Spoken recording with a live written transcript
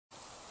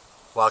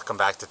Welcome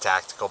back to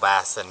Tactical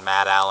Bass, and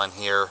Matt Allen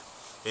here.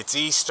 It's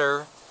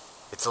Easter,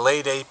 it's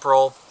late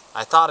April.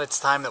 I thought it's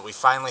time that we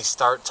finally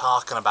start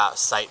talking about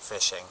sight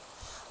fishing.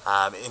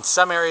 In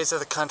some areas of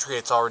the country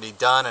it's already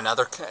done, in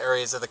other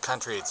areas of the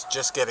country it's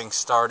just getting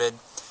started.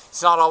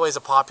 It's not always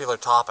a popular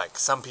topic.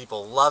 Some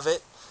people love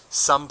it,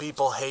 some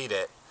people hate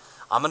it.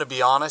 I'm going to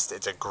be honest,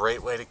 it's a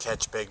great way to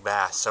catch big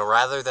bass. So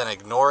rather than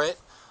ignore it,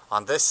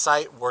 on this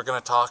site, we're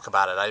going to talk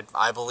about it.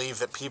 I believe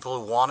that people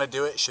who want to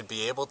do it should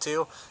be able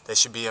to. They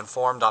should be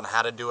informed on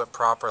how to do it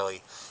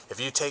properly. If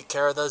you take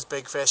care of those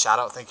big fish, I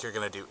don't think you're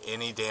going to do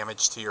any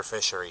damage to your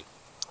fishery.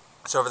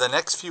 So over the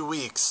next few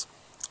weeks,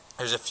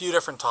 there's a few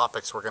different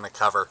topics we're going to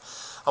cover.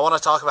 I want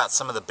to talk about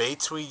some of the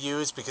baits we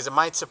use because it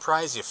might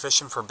surprise you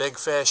fishing for big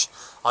fish.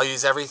 I'll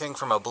use everything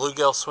from a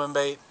bluegill swim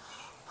bait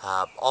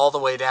all the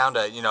way down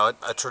to,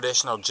 a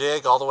traditional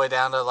jig, all the way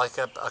down to like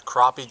a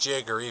crappie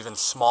jig or even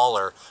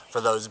smaller for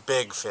those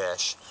big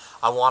fish.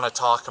 I want to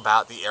talk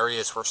about the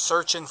areas we're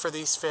searching for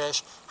these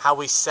fish, how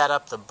we set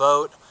up the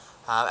boat,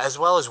 as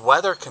well as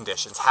weather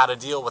conditions, how to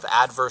deal with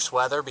adverse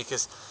weather,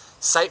 because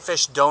sight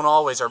fish don't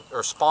always,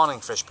 or spawning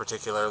fish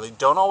particularly,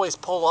 don't always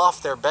pull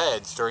off their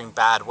beds during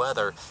bad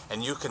weather,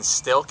 and you can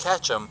still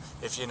catch them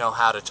if you know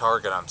how to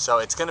target them. So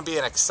it's going to be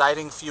an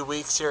exciting few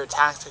weeks here at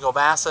Tactical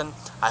Bassin'.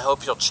 I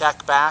hope you'll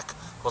check back.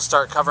 We'll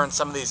start covering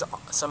some of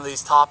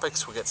these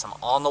topics. We'll get some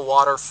on the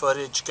water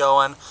footage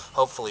going,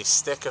 hopefully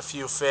stick a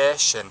few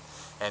fish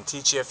and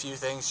teach you a few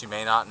things you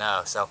may not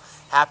know. So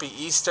happy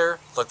Easter.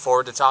 Look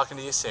forward to talking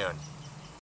to you soon.